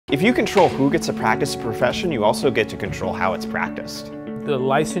If you control who gets to practice a profession, you also get to control how it's practiced. The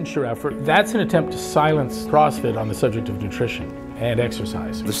licensure effort, that's an attempt to silence CrossFit on the subject of nutrition and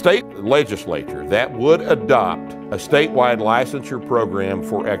exercise. The state legislature that would adopt a statewide licensure program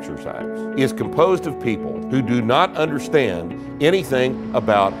for exercise is composed of people who do not understand anything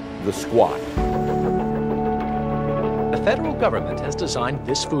about the squat. The federal government has designed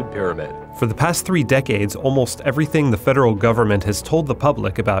this food pyramid. For the past 3 decades, almost everything the federal government has told the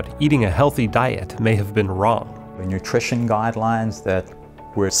public about eating a healthy diet may have been wrong. The nutrition guidelines that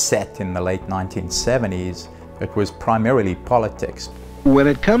were set in the late 1970s, it was primarily politics. When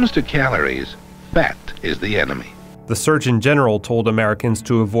it comes to calories, fat is the enemy. The Surgeon General told Americans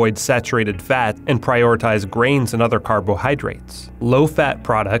to avoid saturated fat and prioritize grains and other carbohydrates. Low-fat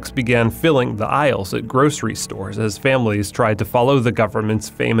products began filling the aisles at grocery stores as families tried to follow the government's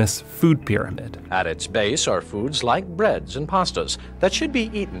famous food pyramid. At its base are foods like breads and pastas that should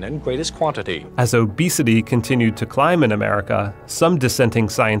be eaten in greatest quantity. As obesity continued to climb in America, some dissenting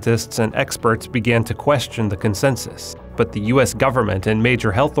scientists and experts began to question the consensus. But the US government and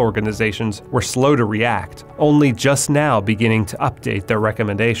major health organizations were slow to react, only just now beginning to update their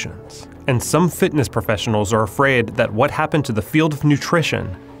recommendations. And some fitness professionals are afraid that what happened to the field of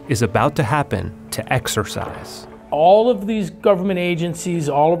nutrition is about to happen to exercise. All of these government agencies,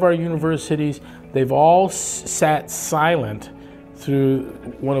 all of our universities, they've all sat silent through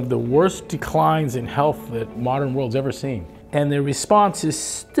one of the worst declines in health that modern world's ever seen. And their response is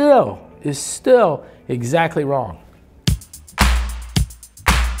still exactly wrong.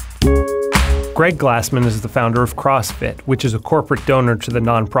 Greg Glassman is the founder of CrossFit, which is a corporate donor to the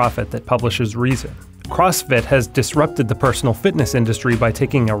nonprofit that publishes Reason. CrossFit has disrupted the personal fitness industry by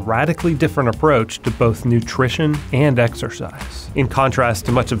taking a radically different approach to both nutrition and exercise. In contrast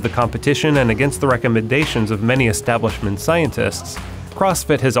to much of the competition and against the recommendations of many establishment scientists,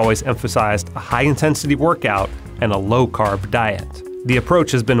 CrossFit has always emphasized a high-intensity workout and a low-carb diet. The approach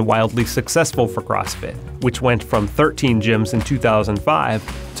has been wildly successful for CrossFit, which went from 13 gyms in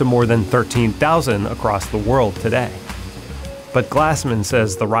 2005 to more than 13,000 across the world today. But Glassman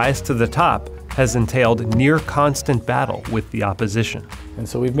says the rise to the top has entailed near constant battle with the opposition. And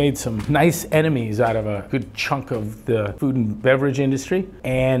so we've made some nice enemies out of a good chunk of the food and beverage industry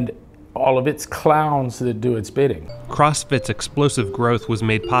and all of its clowns that do its bidding. CrossFit's explosive growth was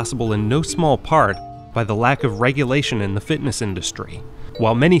made possible in no small part by the lack of regulation in the fitness industry.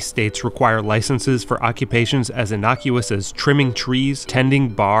 While many states require licenses for occupations as innocuous as trimming trees, tending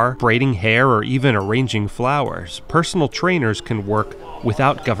bar, braiding hair, or even arranging flowers, personal trainers can work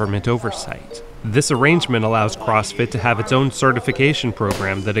without government oversight. This arrangement allows CrossFit to have its own certification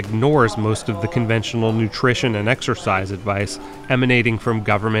program that ignores most of the conventional nutrition and exercise advice emanating from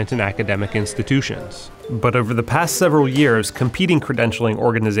government and academic institutions. But over the past several years, competing credentialing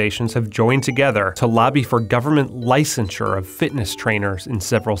organizations have joined together to lobby for government licensure of fitness trainers in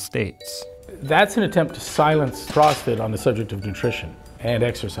several states. That's an attempt to silence CrossFit on the subject of nutrition and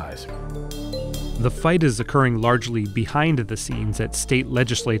exercise. The fight is occurring largely behind the scenes at state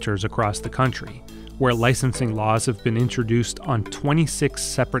legislatures across the country, where licensing laws have been introduced on 26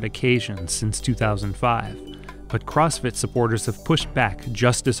 separate occasions since 2005. But CrossFit supporters have pushed back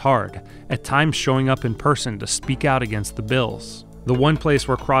just as hard, at times showing up in person to speak out against the bills. The one place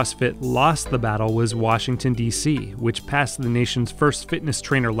where CrossFit lost the battle was Washington, D.C., which passed the nation's first fitness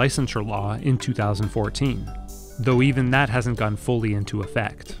trainer licensure law in 2014, though even that hasn't gone fully into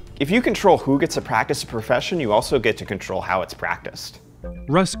effect. If you control who gets to practice a profession, you also get to control how it's practiced.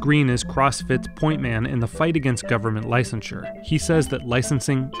 Russ Green is CrossFit's point man in the fight against government licensure. He says that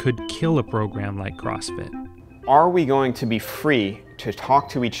licensing could kill a program like CrossFit. Are we going to be free to talk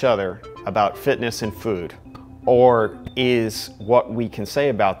to each other about fitness and food? Or is what we can say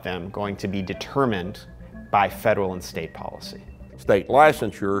about them going to be determined by federal and state policy? State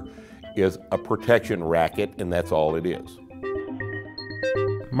licensure is a protection racket, and that's all it is.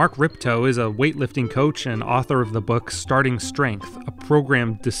 Mark Riptoe is a weightlifting coach and author of the book Starting Strength, a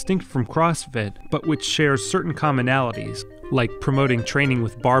program distinct from CrossFit, but which shares certain commonalities, like promoting training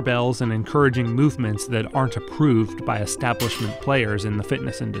with barbells and encouraging movements that aren't approved by establishment players in the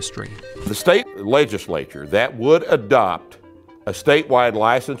fitness industry. The state legislature that would adopt a statewide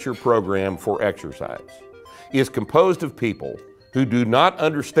licensure program for exercise is composed of people who do not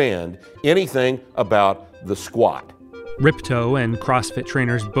understand anything about the squat. Riptoe and CrossFit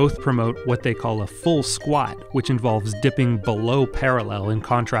trainers both promote what they call a full squat, which involves dipping below parallel in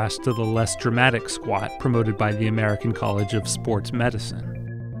contrast to the less dramatic squat promoted by the American College of Sports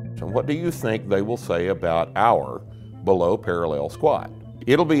Medicine. So what do you think they will say about our below parallel squat?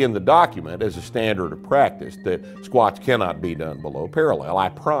 It'll be in the document as a standard of practice that squats cannot be done below parallel. I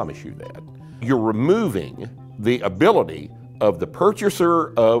promise you that. You're removing the ability of the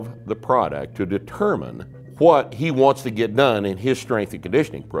purchaser of the product to determine what he wants to get done in his strength and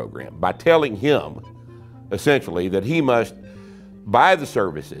conditioning program by telling him essentially that he must buy the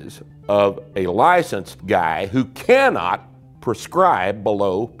services of a licensed guy who cannot prescribe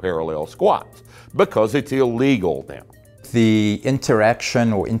below parallel squats because it's illegal now. The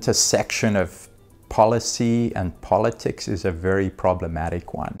interaction or intersection of policy and politics is a very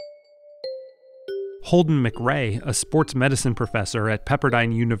problematic one. Holden McRae, a sports medicine professor at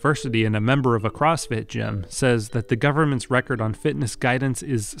Pepperdine University and a member of a CrossFit gym, says that the government's record on fitness guidance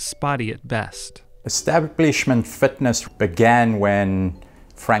is spotty at best. Establishment fitness began when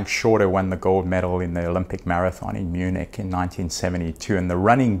Frank Shorter won the gold medal in the Olympic marathon in Munich in 1972, and the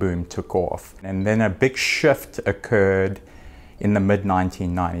running boom took off. And then a big shift occurred in the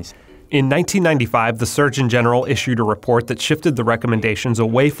mid-1990s. In 1995, the Surgeon General issued a report that shifted the recommendations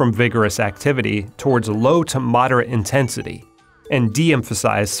away from vigorous activity towards low to moderate intensity, and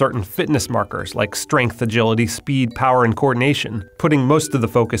de-emphasized certain fitness markers like strength, agility, speed, power, and coordination, putting most of the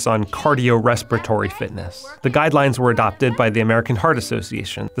focus on cardiorespiratory fitness. The guidelines were adopted by the American Heart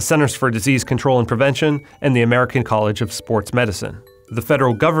Association, the Centers for Disease Control and Prevention, and the American College of Sports Medicine. The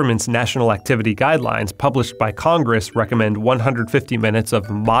federal government's national activity guidelines, published by Congress, recommend 150 minutes of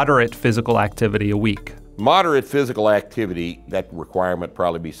moderate physical activity a week. Moderate physical activity, that requirement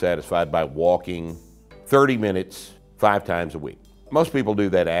probably be satisfied by walking 30 minutes 5 times a week. Most people do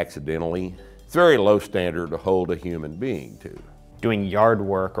that accidentally. It's a very low standard to hold a human being to. Doing yard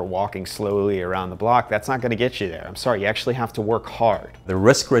work or walking slowly around the block, that's not going to get you there. I'm sorry, you actually have to work hard. The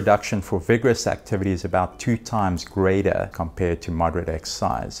risk reduction for vigorous activity is about 2 times greater compared to moderate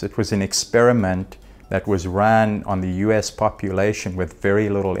exercise. It was an experiment that was run on the US population with very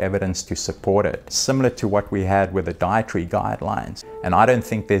little evidence to support it, similar to what we had with the dietary guidelines. And I don't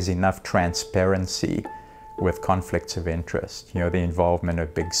think there's enough transparency with conflicts of interest. The involvement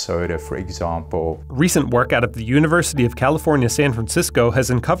of Big Soda, for example. Recent work out of the University of California, San Francisco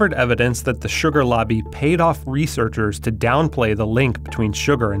has uncovered evidence that the sugar lobby paid off researchers to downplay the link between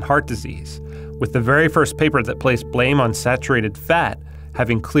sugar and heart disease, with the very first paper that placed blame on saturated fat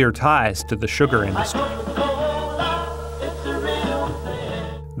having clear ties to the sugar industry.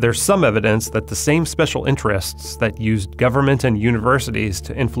 There's some evidence that the same special interests that used government and universities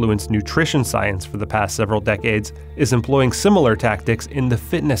to influence nutrition science for the past several decades is employing similar tactics in the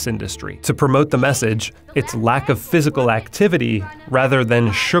fitness industry to promote the message it's lack of physical activity rather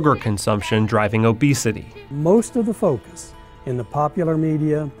than sugar consumption driving obesity. Most of the focus in the popular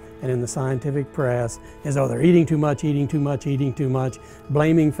media and in the scientific press is, oh, they're eating too much, eating too much, eating too much,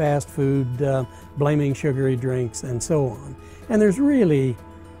 blaming fast food, blaming sugary drinks, and so on. And there's really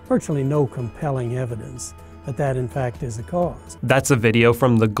virtually no compelling evidence that that in fact is the cause. That's a video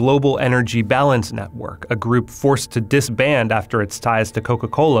from the Global Energy Balance Network, a group forced to disband after its ties to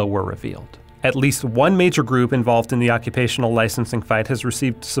Coca-Cola were revealed. At least one major group involved in the occupational licensing fight has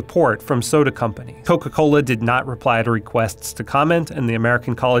received support from soda companies. Coca-Cola did not reply to requests to comment, and the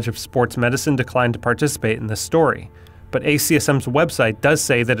American College of Sports Medicine declined to participate in this story. But ACSM's website does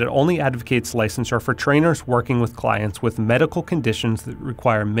say that it only advocates licensure for trainers working with clients with medical conditions that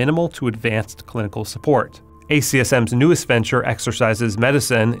require minimal to advanced clinical support. ACSM's newest venture, Exercises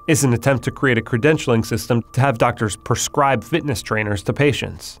Medicine, is an attempt to create a credentialing system to have doctors prescribe fitness trainers to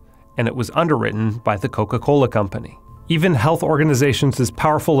patients, and it was underwritten by the Coca-Cola Company. Even health organizations as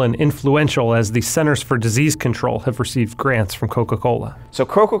powerful and influential as the Centers for Disease Control have received grants from Coca-Cola. So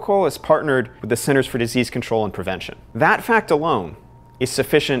Coca-Cola has partnered with the Centers for Disease Control and Prevention. That fact alone is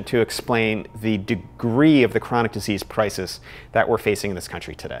sufficient to explain the degree of the chronic disease crisis that we're facing in this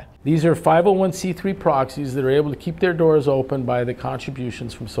country today. These are 501c3 proxies that are able to keep their doors open by the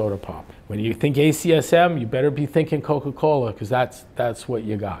contributions from soda pop. When you think ACSM, you better be thinking Coca-Cola, because that's what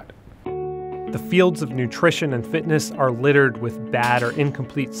you got. The fields of nutrition and fitness are littered with bad or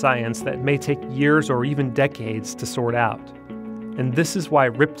incomplete science that may take years or even decades to sort out. And this is why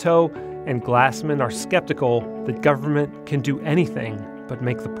Ripto and Glassman are skeptical that government can do anything but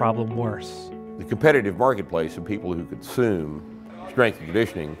make the problem worse. The competitive marketplace of people who consume strength and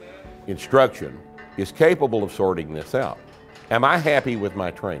conditioning instruction is capable of sorting this out. Am I happy with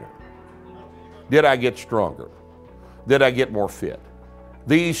my trainer? Did I get stronger? Did I get more fit?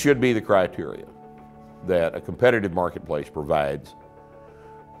 These should be the criteria that a competitive marketplace provides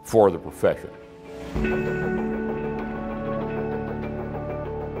for the profession.